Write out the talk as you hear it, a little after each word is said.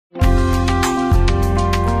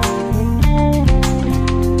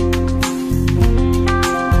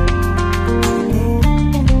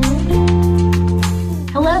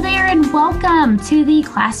Welcome to the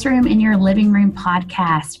Classroom in Your Living Room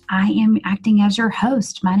podcast. I am acting as your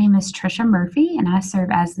host. My name is Trisha Murphy, and I serve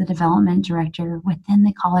as the Development Director within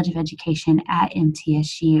the College of Education at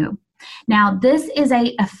MTSU. Now, this is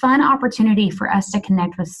a fun opportunity for us to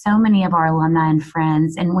connect with so many of our alumni and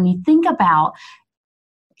friends. And when you think about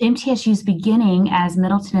MTSU's beginning as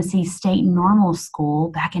Middle Tennessee State Normal School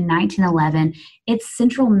back in 1911, its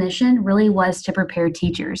central mission really was to prepare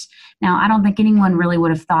teachers. Now, I don't think anyone really would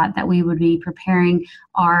have thought that we would be preparing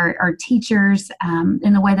our teachers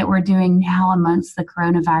in the way that we're doing now amongst the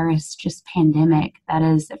coronavirus just pandemic that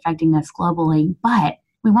is affecting us globally. But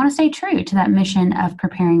we want to stay true to that mission of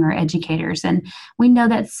preparing our educators. And we know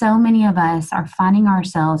that so many of us are finding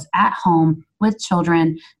ourselves at home with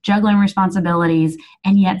children, juggling responsibilities,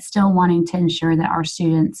 and yet still wanting to ensure that our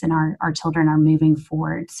students and our children are moving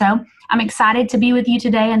forward. So I'm excited to be with you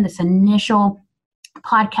today in this initial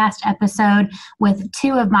podcast episode with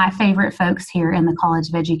two of my favorite folks here in the College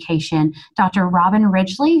of Education, Dr. Robin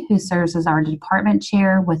Ridgley, who serves as our department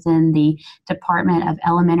chair within the Department of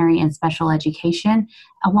Elementary and Special Education,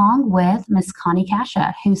 along with Ms. Connie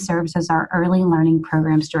Kasha, who serves as our Early Learning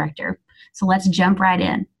Programs Director. So let's jump right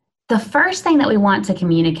in. The first thing that we want to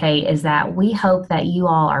communicate is that we hope that you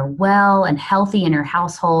all are well and healthy in your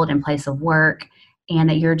household and place of work, and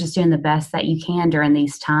that you're just doing the best that you can during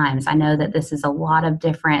these times. I know that this is a lot of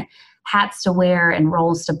different hats to wear and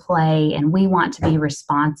roles to play, and we want to be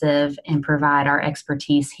responsive and provide our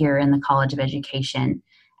expertise here in the College of Education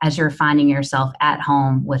as you're finding yourself at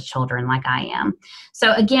home with children like I am.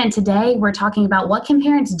 So again, today we're talking about what can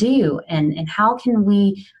parents do and how can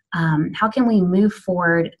we move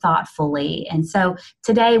forward thoughtfully. And so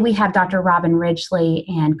today we have Dr. Robin Ridgley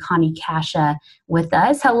and Connie Kasha with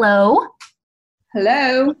us. Hello.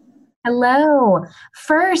 Hello. Hello.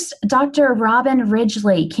 First, Dr. Robin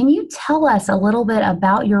Ridgley, can you tell us a little bit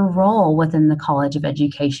about your role within the College of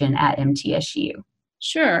Education at MTSU?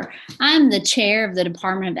 Sure. I'm the chair of the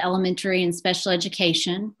Department of Elementary and Special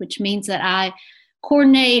Education, which means that I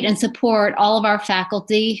coordinate and support all of our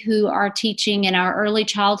faculty who are teaching in our early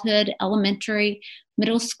childhood, elementary,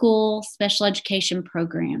 middle school, special education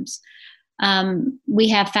programs. We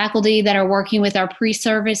have faculty that are working with our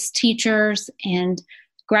pre-service teachers and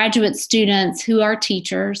graduate students who are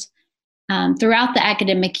teachers throughout the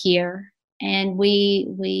academic year. And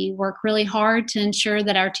we work really hard to ensure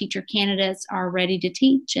that our teacher candidates are ready to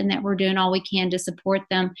teach and that we're doing all we can to support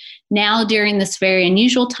them now during this very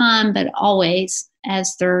unusual time, but always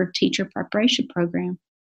as their teacher preparation program.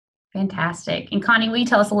 Fantastic. And Connie, will you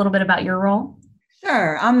tell us a little bit about your role?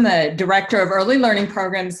 Sure. I'm the Director of Early Learning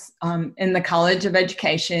Programs in the College of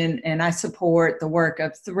Education, and I support the work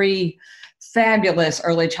of three fabulous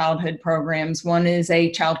early childhood programs. One is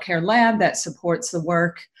a child care lab that supports the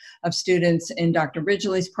work of students in Dr.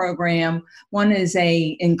 Ridgley's program. One is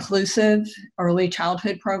a inclusive early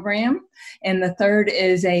childhood program, and the third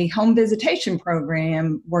is a home visitation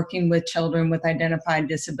program working with children with identified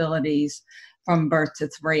disabilities from birth to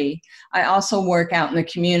 3. I also work out in the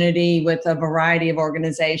community with a variety of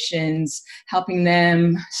organizations, helping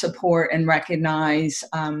them support and recognize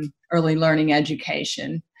early learning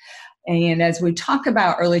education. And as we talk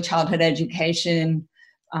about early childhood education,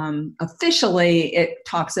 officially it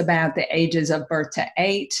talks about the ages of birth to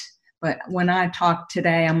 8. But when I talk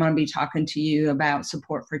today, I'm going to be talking to you about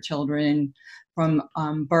support for children from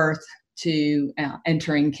birth to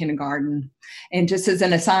entering kindergarten. And just as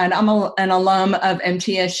an aside, I'm an alum of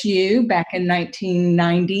MTSU back in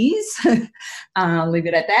 1990s. I'll leave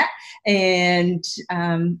it at that. And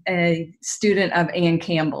a student of Ann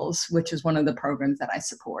Campbell's, which is one of the programs that I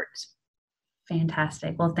support.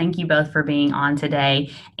 Fantastic. Well, thank you both for being on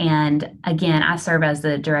today. And again, I serve as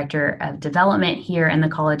the Director of Development here in the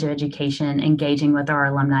College of Education, engaging with our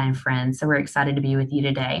alumni and friends. So we're excited to be with you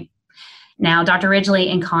today. Now, Dr.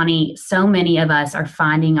 Ridgley and Connie, so many of us are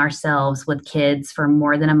finding ourselves with kids for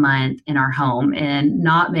more than a month in our home, and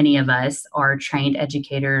not many of us are trained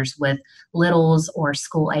educators with littles or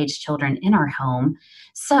school-age children in our home.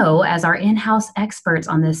 So, as our in-house experts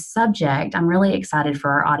on this subject, I'm really excited for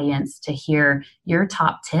our audience to hear your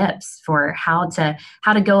top tips for how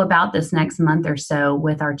to go about this next month or so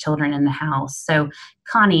with our children in the house. So,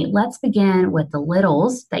 Connie, let's begin with the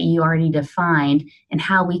littles that you already defined and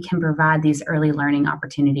how we can provide these early learning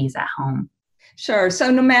opportunities at home. Sure.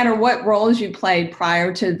 So no matter what roles you played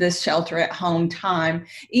prior to this shelter at home time,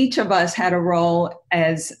 each of us had a role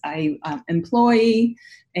as a employee,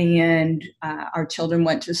 and our children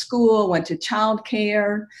went to school, went to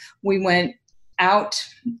childcare. We went out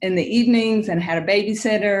in the evenings and had a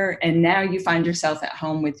babysitter, and now you find yourself at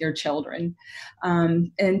home with your children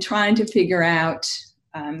and trying to figure out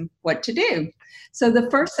what to do. So the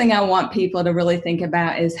first thing I want people to really think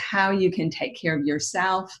about is how you can take care of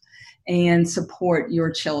yourself and support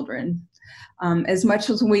your children. As much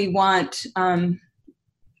as we want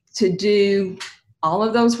to do all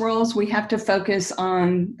of those roles, we have to focus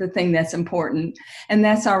on the thing that's important, and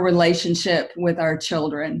that's our relationship with our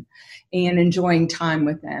children and enjoying time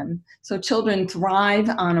with them. So children thrive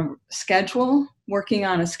on a schedule, working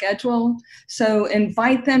on a schedule. So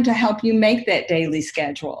invite them to help you make that daily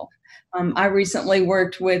schedule. I recently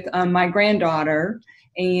worked with my granddaughter,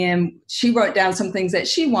 and she wrote down some things that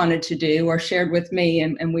she wanted to do or shared with me,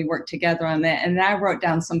 and we worked together on that. And I wrote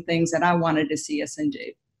down some things that I wanted to see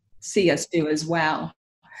us do as well.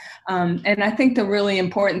 And I think the really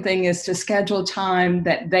important thing is to schedule time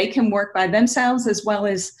that they can work by themselves, as well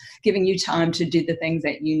as giving you time to do the things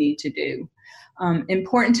that you need to do.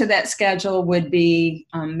 Important to that schedule would be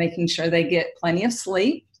making sure they get plenty of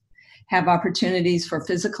sleep, have opportunities for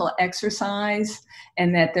physical exercise,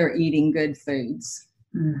 and that they're eating good foods.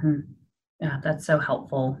 Mm-hmm. Yeah, that's so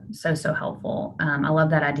helpful. So helpful. I love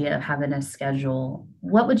that idea of having a schedule.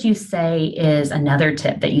 What would you say is another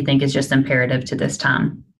tip that you think is just imperative to this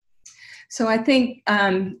time? So I think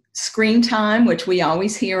screen time, which we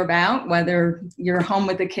always hear about, whether you're home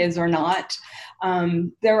with the kids or not.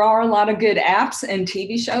 There are a lot of good apps and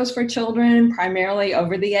TV shows for children, primarily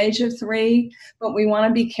over the age of 3, but we want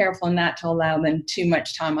to be careful not to allow them too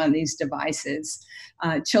much time on these devices.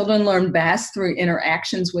 Children learn best through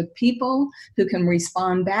interactions with people who can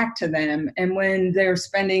respond back to them. And when they're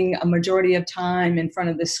spending a majority of time in front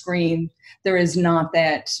of the screen, there is not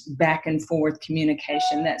that back and forth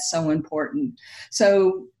communication that's so important.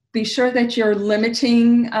 So be sure that you're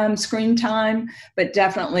limiting screen time, but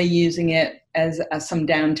definitely using it as some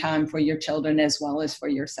downtime for your children as well as for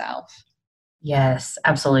yourself. Yes,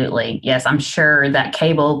 absolutely. Yes, I'm sure that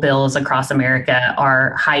cable bills across America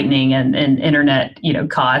are heightening and internet,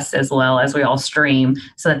 costs as well as we all stream.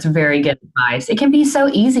 So that's very good advice. It can be so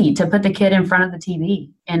easy to put the kid in front of the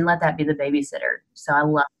TV and let that be the babysitter. So I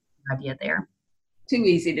love the idea there. Too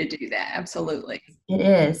easy to do that. Absolutely. It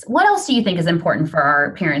is. What else do you think is important for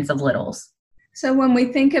our parents of littles? So when we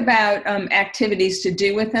think about activities to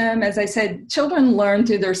do with them, as I said, children learn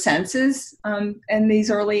through their senses in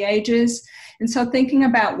these early ages. And so thinking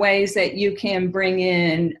about ways that you can bring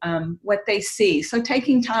in what they see. So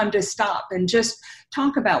taking time to stop and just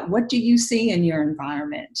talk about what do you see in your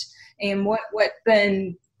environment, and what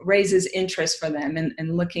then raises interest for them,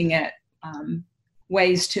 and looking at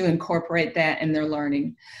ways to incorporate that in their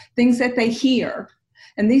learning. Things that they hear.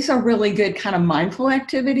 And these are really good kind of mindful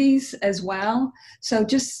activities as well. So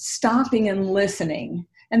just stopping and listening,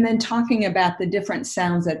 and then talking about the different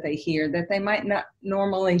sounds that they hear that they might not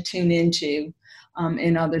normally tune into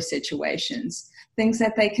in other situations. Things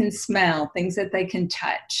that they can smell, things that they can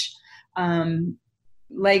touch.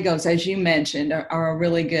 Legos, as you mentioned, are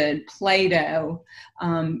really good. Play-Doh,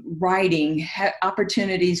 writing,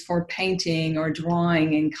 opportunities for painting or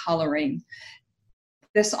drawing and coloring.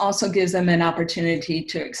 This also gives them an opportunity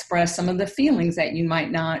to express some of the feelings that you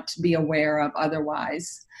might not be aware of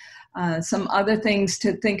otherwise. Some other things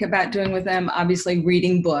to think about doing with them, obviously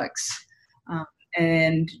reading books,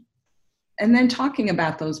 and then talking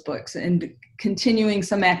about those books and continuing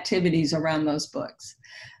some activities around those books.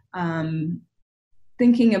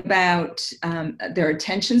 Thinking about their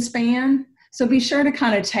attention span. So be sure to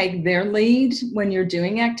kind of take their lead when you're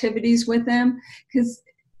doing activities with them, because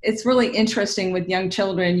it's really interesting with young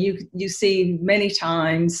children. You see many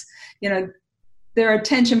times, their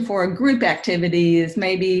attention for a group activity is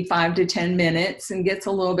maybe 5 to 10 minutes and gets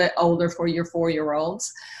a little bit older for your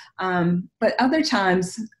 4-year-olds. But other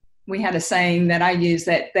times, we had a saying that I use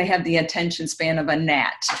that they have the attention span of a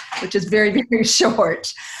gnat, which is very, very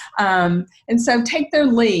short. And so take their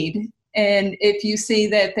lead. And if you see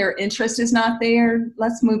that their interest is not there,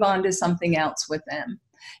 let's move on to something else with them.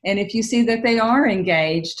 And if you see that they are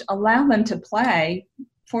engaged, allow them to play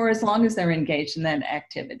for as long as they're engaged in that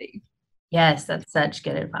activity. Yes, that's such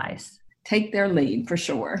good advice. Take their lead for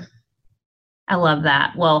sure. I love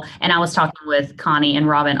that. Well, and I was talking with Connie and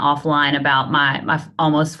Robin offline about my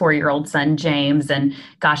almost 4-year-old son, James, and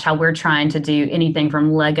gosh, how we're trying to do anything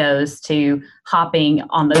from Legos to hopping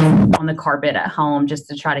on the carpet at home just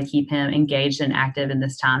to try to keep him engaged and active in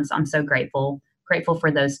this time. So I'm so grateful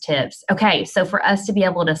for those tips. Okay, so for us to be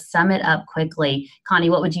able to sum it up quickly, Connie,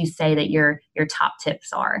 what would you say that your top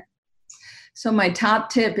tips are? So my top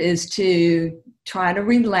tip is to try to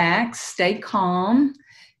relax, stay calm,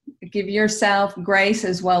 give yourself grace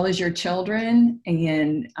as well as your children,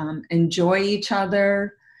 and enjoy each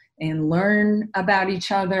other and learn about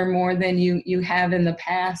each other more than you have in the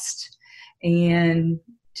past, and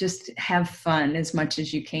just have fun as much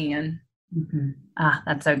as you can.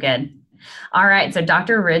 That's so good. All right. So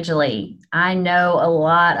Dr. Ridgely, I know a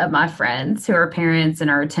lot of my friends who are parents and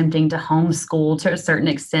are attempting to homeschool to a certain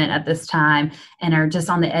extent at this time and are just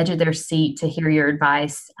on the edge of their seat to hear your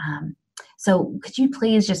advice. So could you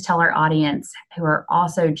please just tell our audience who are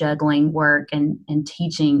also juggling work and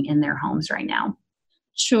teaching in their homes right now?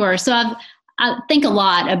 Sure. So I think a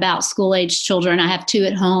lot about school-age children. I have 2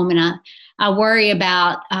 at home, and I worry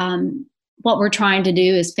about what we're trying to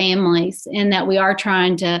do as families, and that we are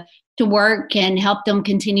trying to work and help them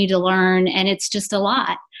continue to learn, and it's just a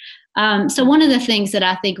lot. So one of the things that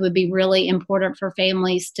I think would be really important for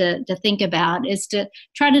families to think about is to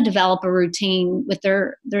try to develop a routine with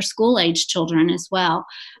their school-age children as well.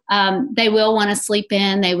 They will want to sleep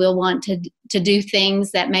in. They will want to do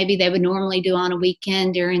things that maybe they would normally do on a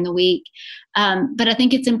weekend during the week. But I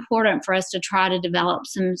think it's important for us to try to develop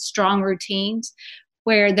some strong routines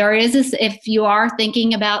where there is this, if you are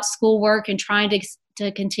thinking about schoolwork and trying to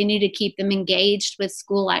continue to keep them engaged with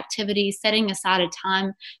school activities, setting aside a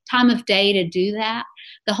time of day to do that.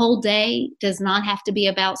 The whole day does not have to be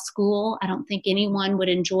about school. I don't think anyone would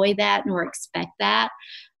enjoy that nor expect that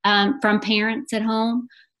from parents at home,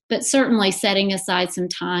 but certainly setting aside some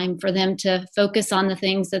time for them to focus on the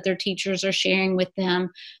things that their teachers are sharing with them,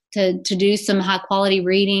 to do some high quality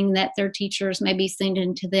reading that their teachers may be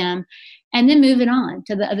sending to them, and then moving on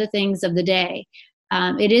to the other things of the day.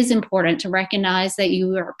 It is important to recognize that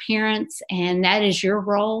you are parents and that is your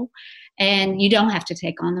role, and you don't have to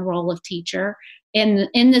take on the role of teacher in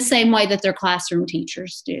the same way that their classroom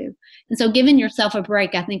teachers do. And so giving yourself a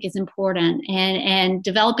break, I think, is important, and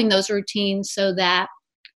developing those routines so that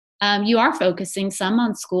you are focusing some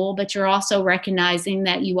on school, but you're also recognizing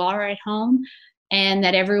that you are at home and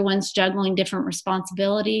that everyone's juggling different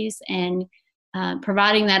responsibilities, and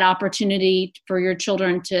providing that opportunity for your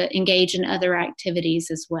children to engage in other activities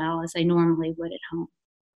as well as they normally would at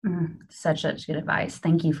home. Such good advice.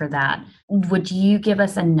 Thank you for that. Would you give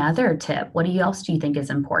us another tip? What else do you think is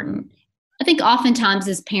important? I think oftentimes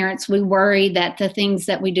as parents, we worry that the things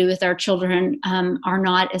that we do with our children are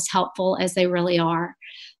not as helpful as they really are.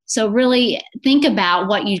 So really think about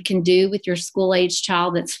what you can do with your school-age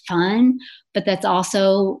child that's fun, but that's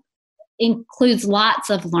also includes lots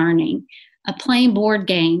of learning. Playing board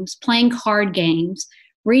games, playing card games,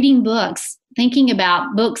 reading books, thinking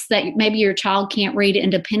about books that maybe your child can't read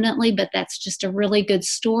independently, but that's just a really good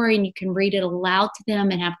story and you can read it aloud to them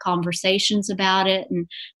and have conversations about it and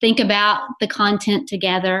think about the content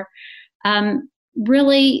together.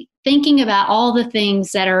 Really thinking about all the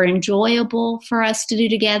things that are enjoyable for us to do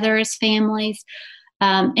together as families,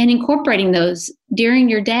 and incorporating those during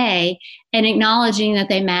your day and acknowledging that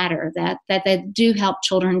they matter, that they do help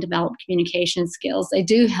children develop communication skills. They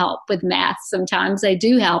do help with math sometimes. They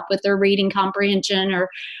do help with their reading comprehension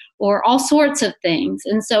or all sorts of things.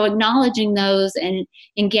 And so acknowledging those and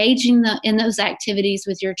engaging in those activities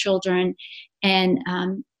with your children and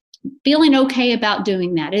feeling okay about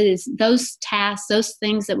doing that. It is those tasks, those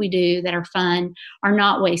things that we do that are fun are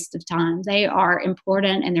not waste of time. They are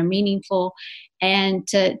important and they're meaningful, and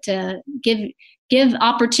to give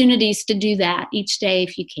opportunities to do that each day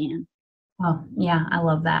if you can. Oh, yeah, I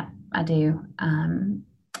love that. I do.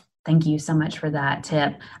 Thank you so much for that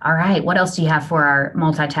tip. All right. What else do you have for our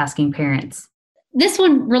multitasking parents? This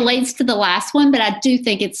one relates to the last one, but I do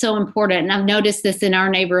think it's so important. And I've noticed this in our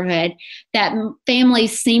neighborhood that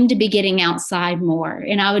families seem to be getting outside more.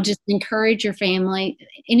 And I would just encourage your family,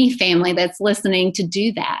 any family that's listening, to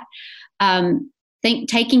do that.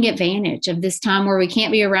 Taking advantage of this time where we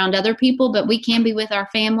can't be around other people, but we can be with our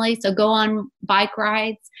family. So go on bike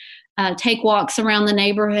rides, take walks around the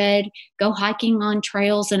neighborhood, go hiking on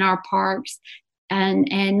trails in our parks,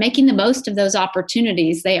 and making the most of those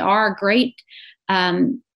opportunities. They are great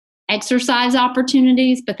exercise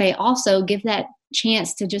opportunities, but they also give that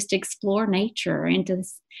chance to just explore nature and to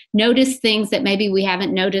notice things that maybe we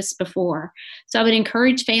haven't noticed before. So I would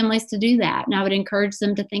encourage families to do that. And I would encourage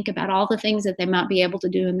them to think about all the things that they might be able to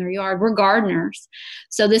do in their yard. We're gardeners.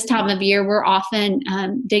 So this time of year, we're often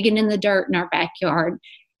digging in the dirt in our backyard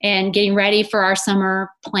and getting ready for our summer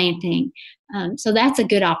planting. So that's a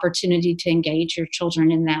good opportunity to engage your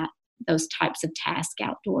children in those types of tasks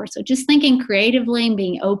outdoors. So just thinking creatively and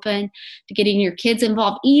being open to getting your kids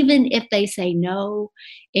involved, even if they say no,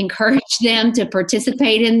 encourage them to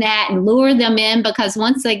participate in that and lure them in, because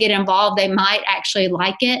once they get involved, they might actually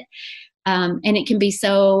like it. And it can be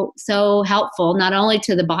so helpful, not only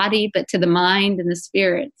to the body, but to the mind and the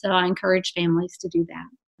spirit. So I encourage families to do that.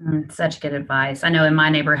 Such good advice. I know in my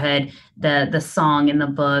neighborhood, the song in the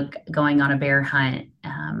book, Going on a Bear Hunt,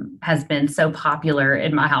 has been so popular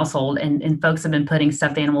in my household, and folks have been putting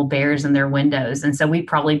stuffed animal bears in their windows. And so we've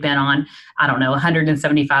probably been on,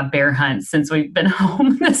 175 bear hunts since we've been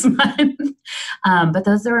home this month. But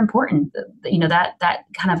those are important. That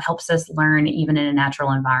kind of helps us learn even in a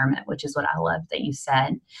natural environment, which is what I love that you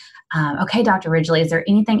said. Okay, Dr. Ridgely, is there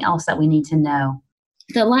anything else that we need to know?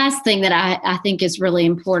 The last thing that I think is really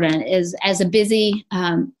important is, as a busy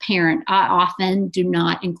parent, I often do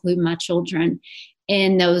not include my children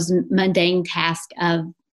in those mundane tasks of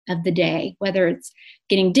the day, whether it's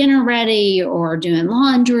getting dinner ready or doing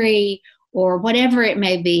laundry or whatever it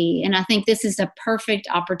may be. And I think this is a perfect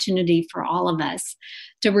opportunity for all of us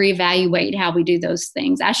to reevaluate how we do those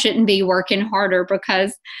things. I shouldn't be working harder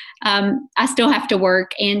because I still have to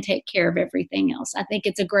work and take care of everything else. I think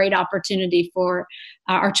it's a great opportunity for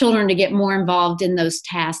our children to get more involved in those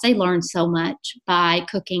tasks. They learn so much by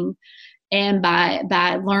cooking and by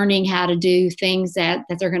learning how to do things that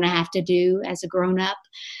they're going to have to do as a grown-up.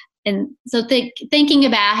 And so thinking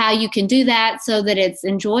about how you can do that so that it's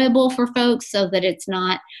enjoyable for folks, so that it's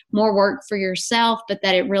not more work for yourself, but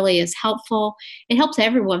that it really is helpful. It helps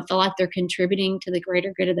everyone feel like they're contributing to the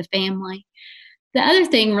greater good of the family. The other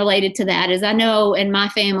thing related to that is, I know in my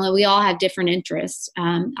family, we all have different interests.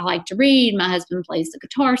 I like to read. My husband plays the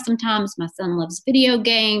guitar sometimes. My son loves video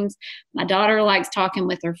games. My daughter likes talking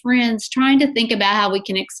with her friends. Trying to think about how we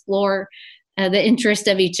can explore the interest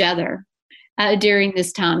of each other during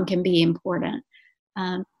this time can be important.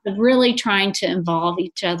 But really trying to involve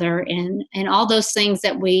each other in all those things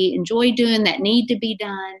that we enjoy doing that need to be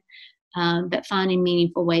done, but finding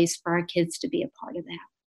meaningful ways for our kids to be a part of that.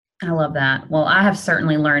 I love that. Well, I have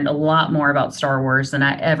certainly learned a lot more about Star Wars than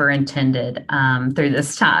I ever intended through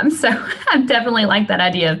this time. So I definitely like that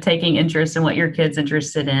idea of taking interest in what your kid's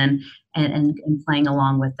interested in and playing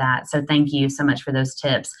along with that. So thank you so much for those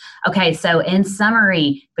tips. Okay, so in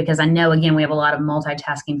summary, because I know, again, we have a lot of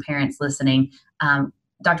multitasking parents listening,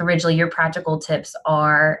 Dr. Ridgely, your practical tips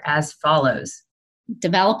are as follows.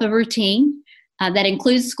 Develop a routine that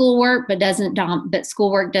includes schoolwork, but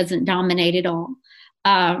schoolwork doesn't dominate it all.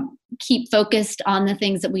 Keep focused on the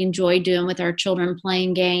things that we enjoy doing with our children,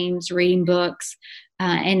 playing games, reading books,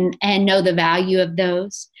 and know the value of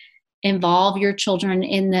those. Involve your children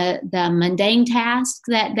in the mundane tasks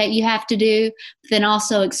that you have to do, but then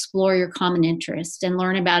also explore your common interest and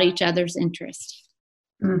learn about each other's interests.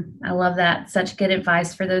 I love that. Such good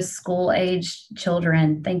advice for those school-age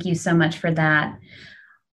children. Thank you so much for that.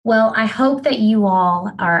 Well, I hope that you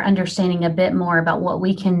all are understanding a bit more about what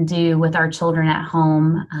we can do with our children at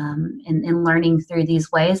home and learning through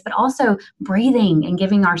these ways, but also breathing and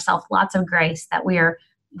giving ourselves lots of grace that we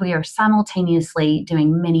are simultaneously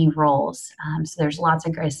doing many roles. So there's lots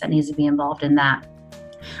of grace that needs to be involved in that.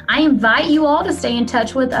 I invite you all to stay in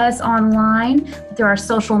touch with us online through our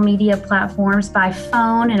social media platforms, by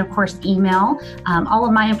phone, and of course email. All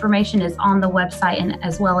of my information is on the website and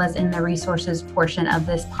as well as in the resources portion of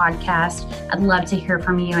this podcast. I'd love to hear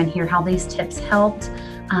from you and hear how these tips helped.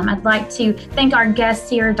 I'd like to thank our guests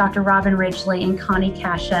here, Dr. Robin Ridgely and Connie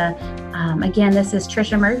Kasha. Again, this is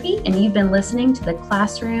Tricia Murphy, and you've been listening to the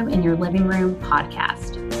Classroom in Your Living Room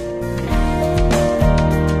podcast.